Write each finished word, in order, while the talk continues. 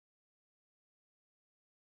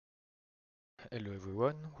Hello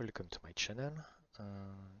everyone, welcome to my channel.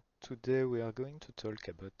 Today we are going to talk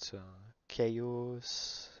about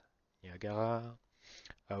chaos, Niagara,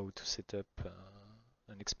 how to set up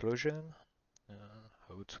an explosion,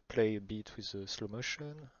 how to play a bit with the slow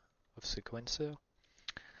motion of sequencer.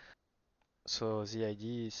 So the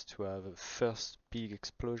idea is to have a first big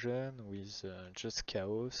explosion with just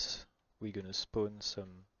chaos. We're gonna spawn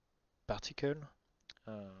some particle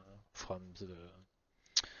from the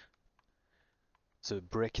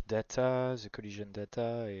break data, the collision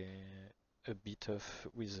data, and a bit of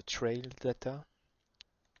with the trail data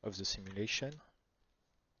of the simulation.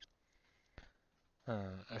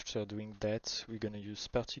 After doing that, we're gonna use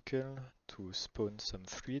particle to spawn some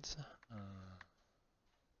fluids.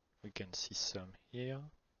 We can see some here.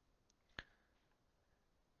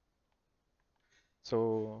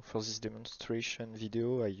 So for this demonstration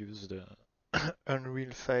video, I used Unreal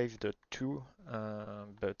 5.2,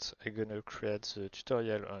 but I'm gonna create the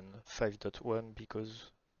tutorial on 5.1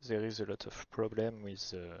 because there is a lot of problem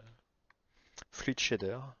with fluid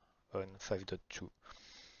shader on 5.2.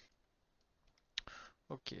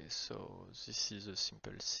 Okay, so this is a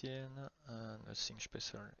simple scene, nothing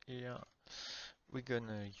special here. We're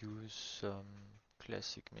gonna use some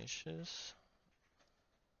classic meshes.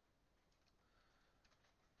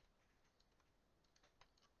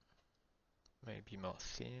 Maybe more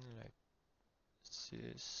thin, like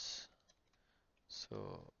this.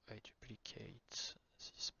 So I duplicate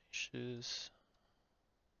these meshes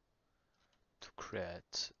to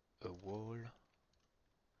create a wall.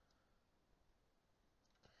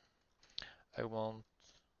 I want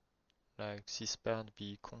like this part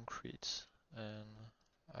be concrete, and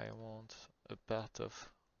I want a part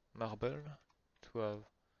of marble to have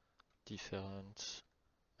different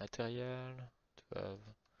material, to have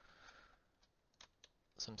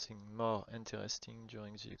something more interesting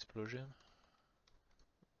during the explosion,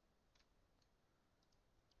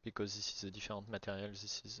 because this is a different material,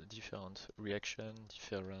 this is a different reaction,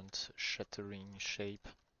 different shattering shape.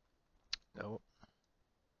 No.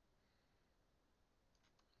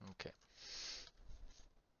 Okay.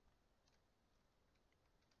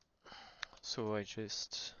 So I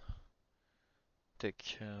just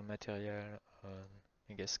take material on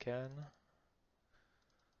Megascan.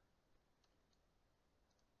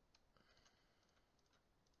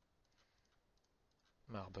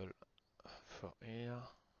 Marble for here.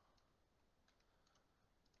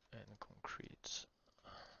 And concrete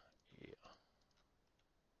here.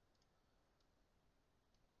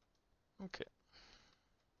 Okay.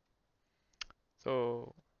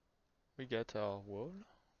 So we get our wall.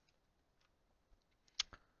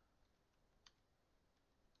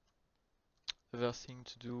 The first thing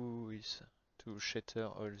to do is to shatter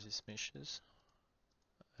all these meshes.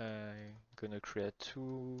 I'm gonna create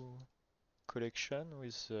two collection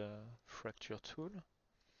with the fracture tool.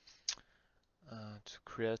 To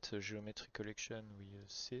create a geometry collection, we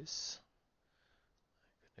use this.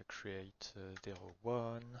 I'm gonna create 0,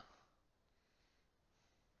 1.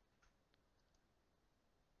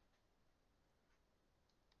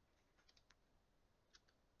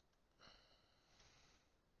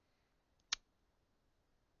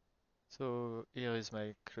 So here is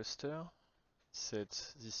my cluster. Said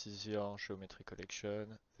this is your geometry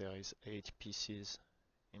collection. There is 8 pieces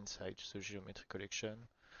inside the geometry collection,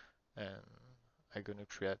 and I'm gonna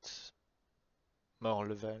create more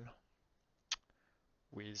level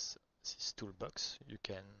with this toolbox. You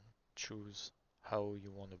can choose how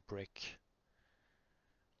you want to break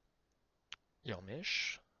your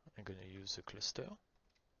mesh. I'm gonna use the cluster.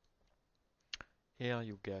 Here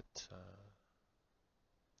you get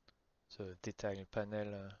the detail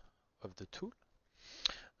panel of the tool.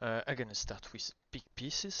 I'm gonna start with big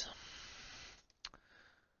pieces.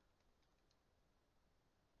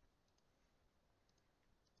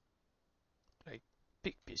 Like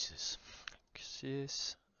big pieces. Like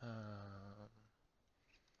this. I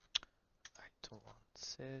don't want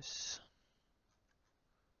this.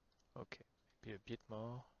 Okay, maybe a bit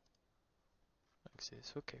more. Like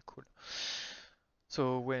this. Okay, cool.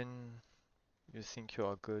 So when you think you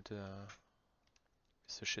are good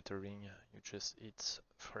with the shattering, you just hit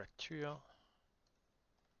fracture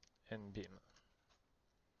and beam.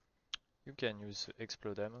 You can use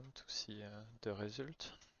explode diamond to see the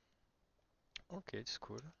result. Okay, it's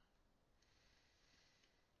cool.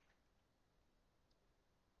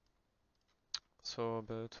 So,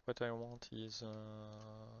 but what I want is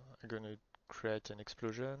I'm gonna create an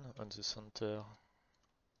explosion on the center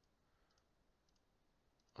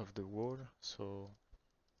of the wall. So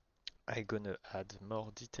I'm gonna add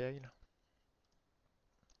more detail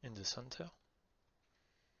in the center.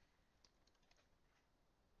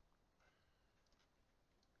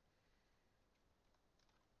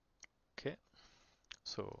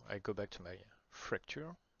 So I go back to my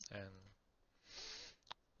fracture and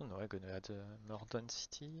I don't know, I'm gonna add more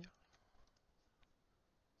density,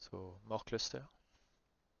 so more cluster.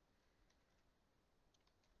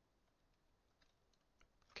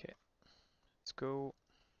 Okay, let's go.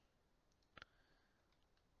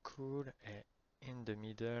 Cool. And in the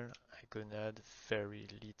middle, I'm gonna add very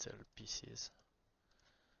little pieces.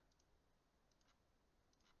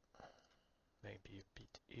 Maybe a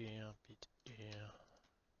bit here, a bit here.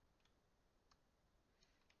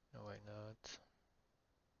 No, why not?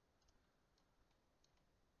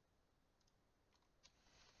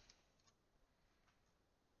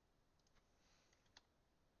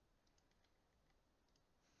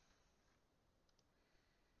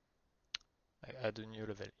 I add a new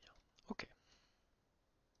level here. Okay.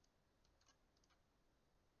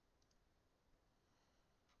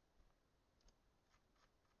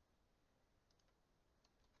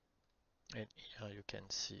 And here you can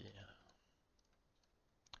see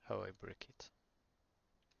how I break it.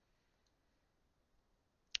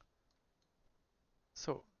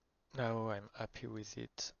 So now I'm happy with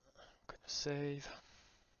it. I'm gonna save.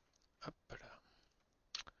 Hopla.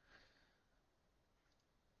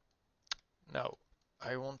 Now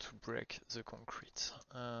I want to break the concrete.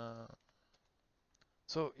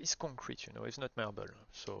 So it's concrete, you know, it's not marble.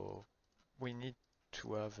 So we need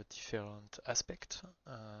to have a different aspect.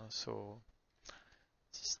 So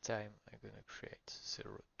this time I'm gonna create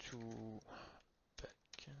 0, 2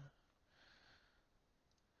 back.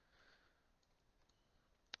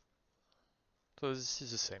 So this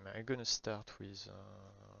is the same. I'm gonna start with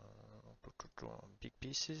big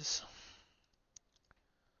pieces.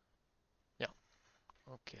 Yeah,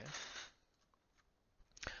 okay.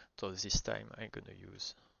 So this time I'm gonna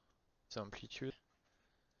use the amplitude.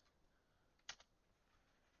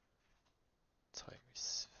 Try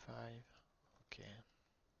with 5. Okay.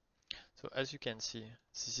 So as you can see,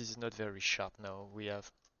 this is not very sharp now. We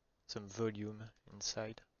have some volume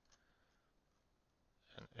inside,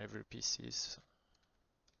 and every piece is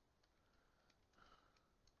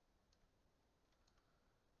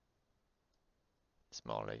it's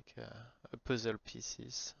more like a puzzle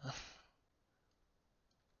pieces.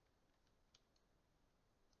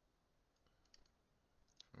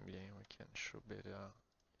 Maybe we can show better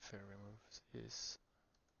if I remove this.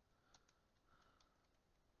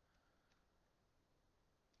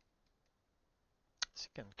 So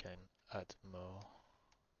you can add more.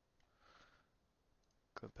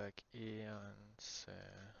 Go back here and say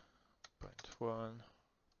 0.1.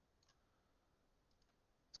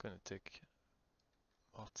 It's gonna take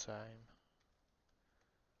more time.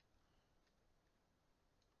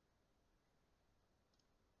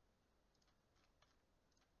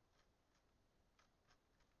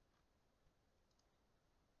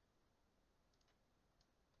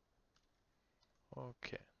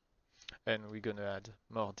 Okay, and we're gonna add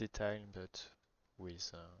more detail, but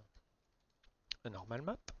with a normal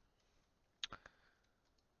map,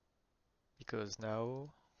 because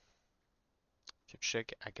now if you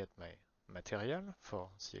check, I get my material for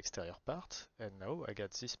the exterior part, and now I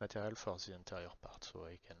get this material for the interior part, so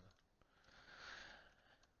I can,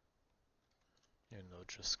 you know,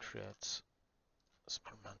 just create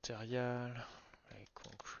small material like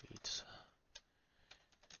concrete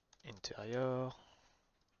interior.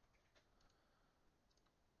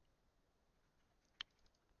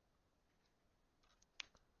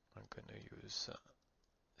 I'm gonna use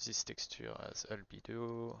this texture as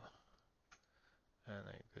albedo, and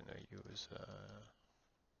I'm gonna use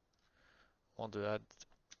want to add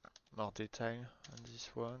more detail on this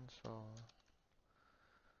one, so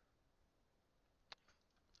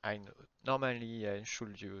I know normally I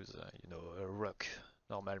should use you know, a rock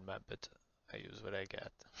normal map, but I use what I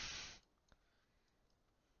got.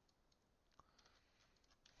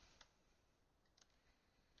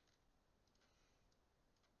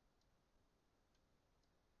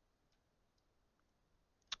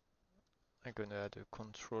 I'm gonna add a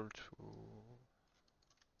control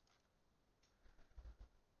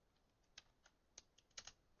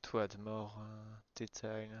to add more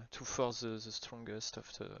detail to force the strongest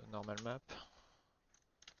of the normal map.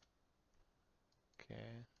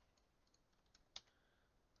 Okay.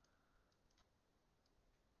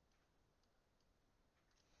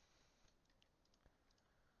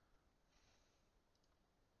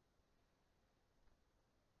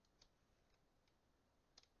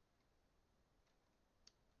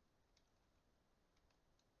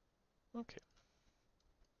 Okay.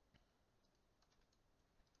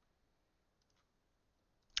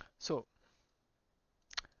 So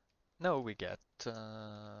now we get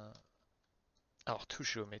our two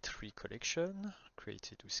geometry collection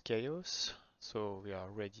created with chaos, so we are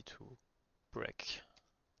ready to break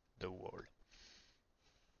the wall.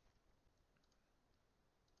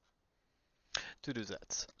 To do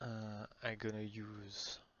that, I'm gonna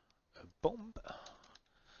use a bomb.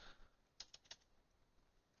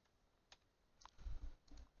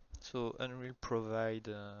 So Unreal provide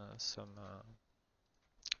some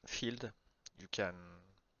field you can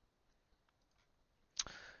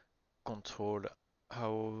control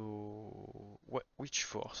which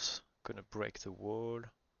force gonna break the wall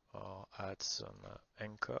or add some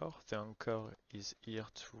anchor. The anchor is here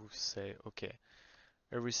to say, okay,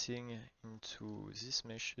 everything into these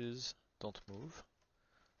meshes don't move.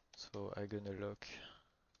 So I'm gonna lock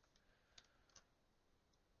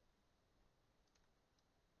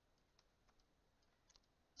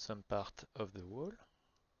some part of the wall.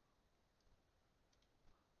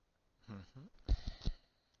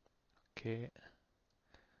 Okay.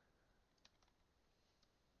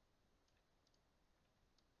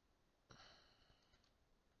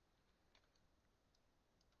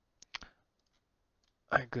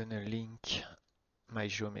 I'm gonna link my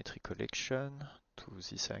geometry collection to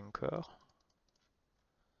this anchor.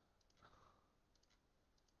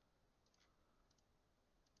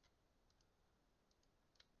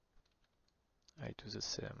 I do the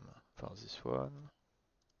same for this one.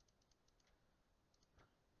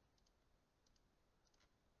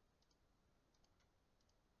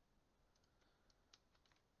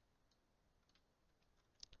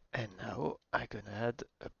 And now I'm gonna add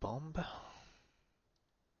a bomb, a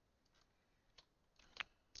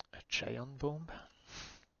giant bomb.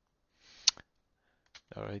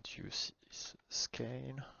 I'll reduce its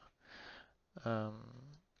scale.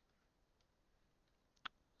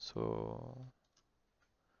 So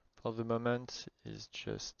for the moment, it's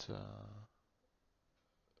just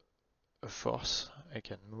a force I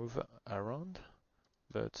can move around.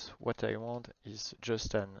 But what I want is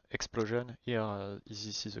just an explosion. Here,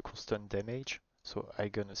 this is a constant damage, so I'm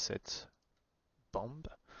gonna set bomb.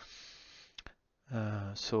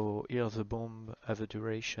 So here the bomb have a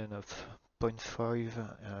duration of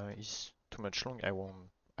 0.5, is too much long. I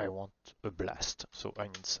want a blast, so I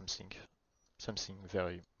need something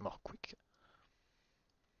very more quick.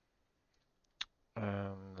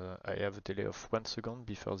 And I have a delay of 1 second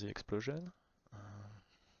before the explosion.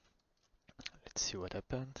 Let's see what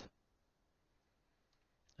happened.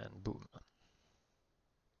 And boom.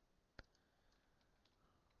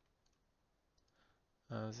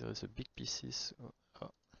 There is a big pieces.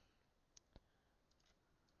 Oh.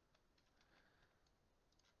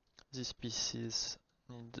 These pieces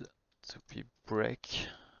need to be break,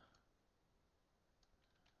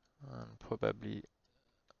 and probably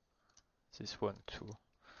this one too.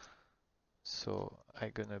 So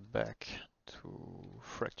I'm gonna back to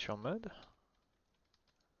fracture mode.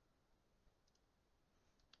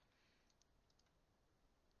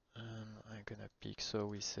 And I'm gonna pick, so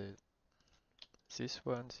we said this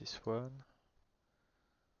one.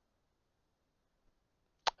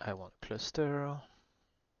 I want a cluster.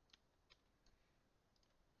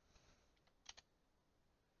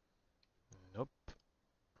 Nope.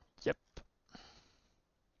 Yep.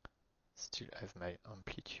 Still have my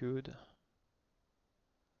amplitude.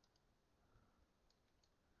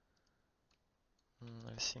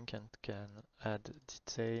 I think I can add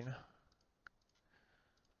detail.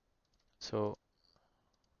 So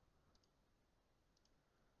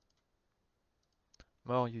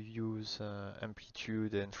more you use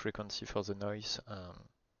amplitude and frequency for the noise,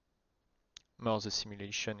 more the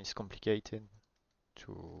simulation is complicated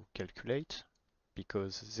to calculate,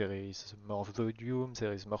 because there is more volume,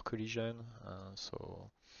 there is more collision,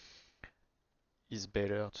 so it's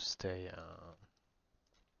better to stay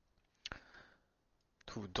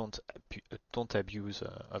to don't abuse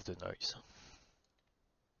of the noise.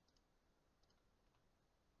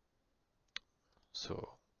 So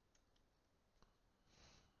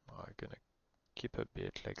I'm gonna keep a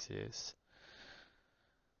bit like this.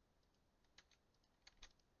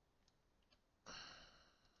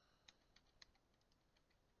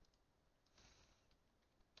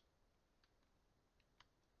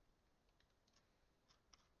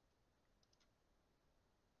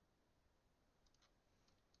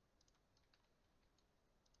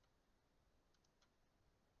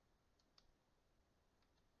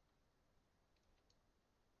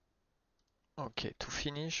 Okay, to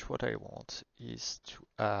finish, what I want is to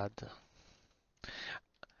add,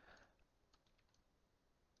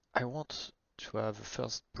 I want to have a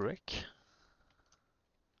first brick,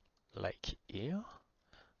 like here,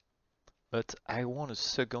 but I want a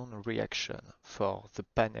second reaction for the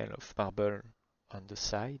panel of marble on the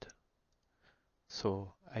side.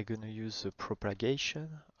 So I'm gonna use the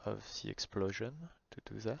propagation of the explosion to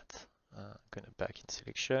do that. I'm gonna back in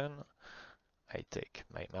selection. I take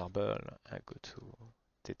my marble, I go to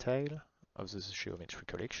detail of the geometry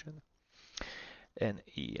collection. And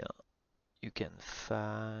here you can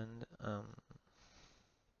find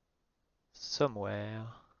somewhere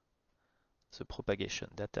the propagation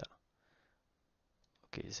data.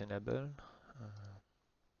 Okay, is enable.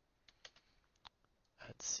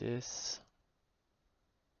 Add this.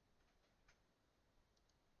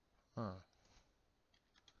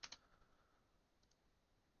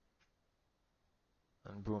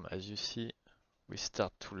 And boom, as you see, we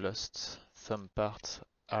start to lose some parts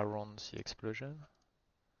around the explosion.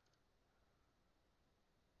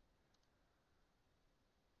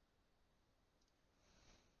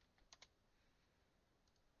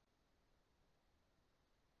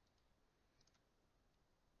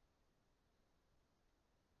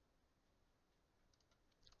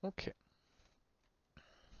 Okay.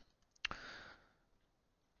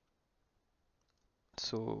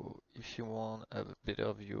 So if you want a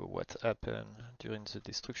better view of what happened during the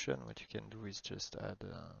destruction, what you can do is just add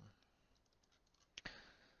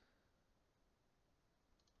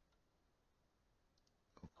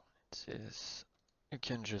this. You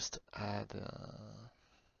can just add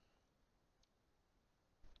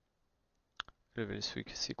level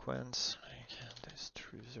sequence. Like this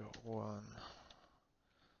 301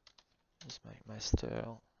 is my master.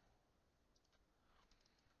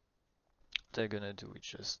 What I'm gonna do is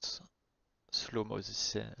just slow-mo the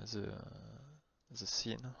scene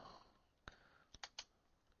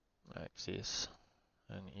like this,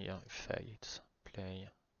 and here fade, play.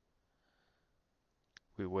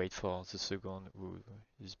 We wait for the second,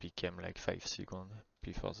 it became like 5 seconds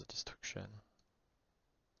before the destruction.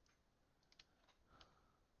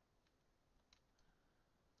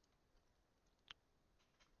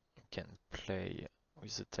 You can play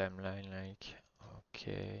with the timeline like,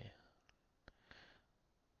 okay,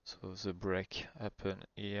 so the break happened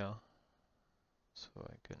here, so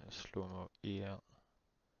I'm gonna slow-mo here.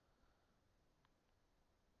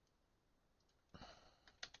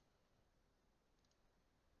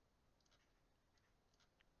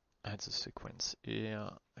 Add the sequence here,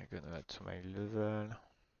 I'm gonna add to my level.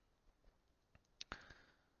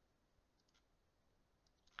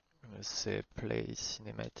 I'm gonna say play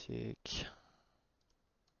cinematic.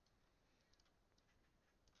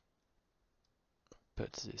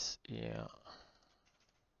 Put this here.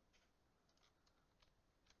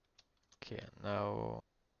 Okay, now.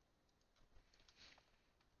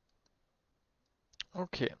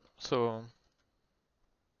 Okay, so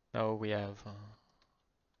now we have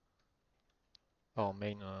our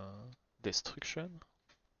main destruction.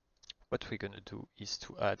 What we're gonna do is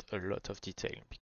to add a lot of detail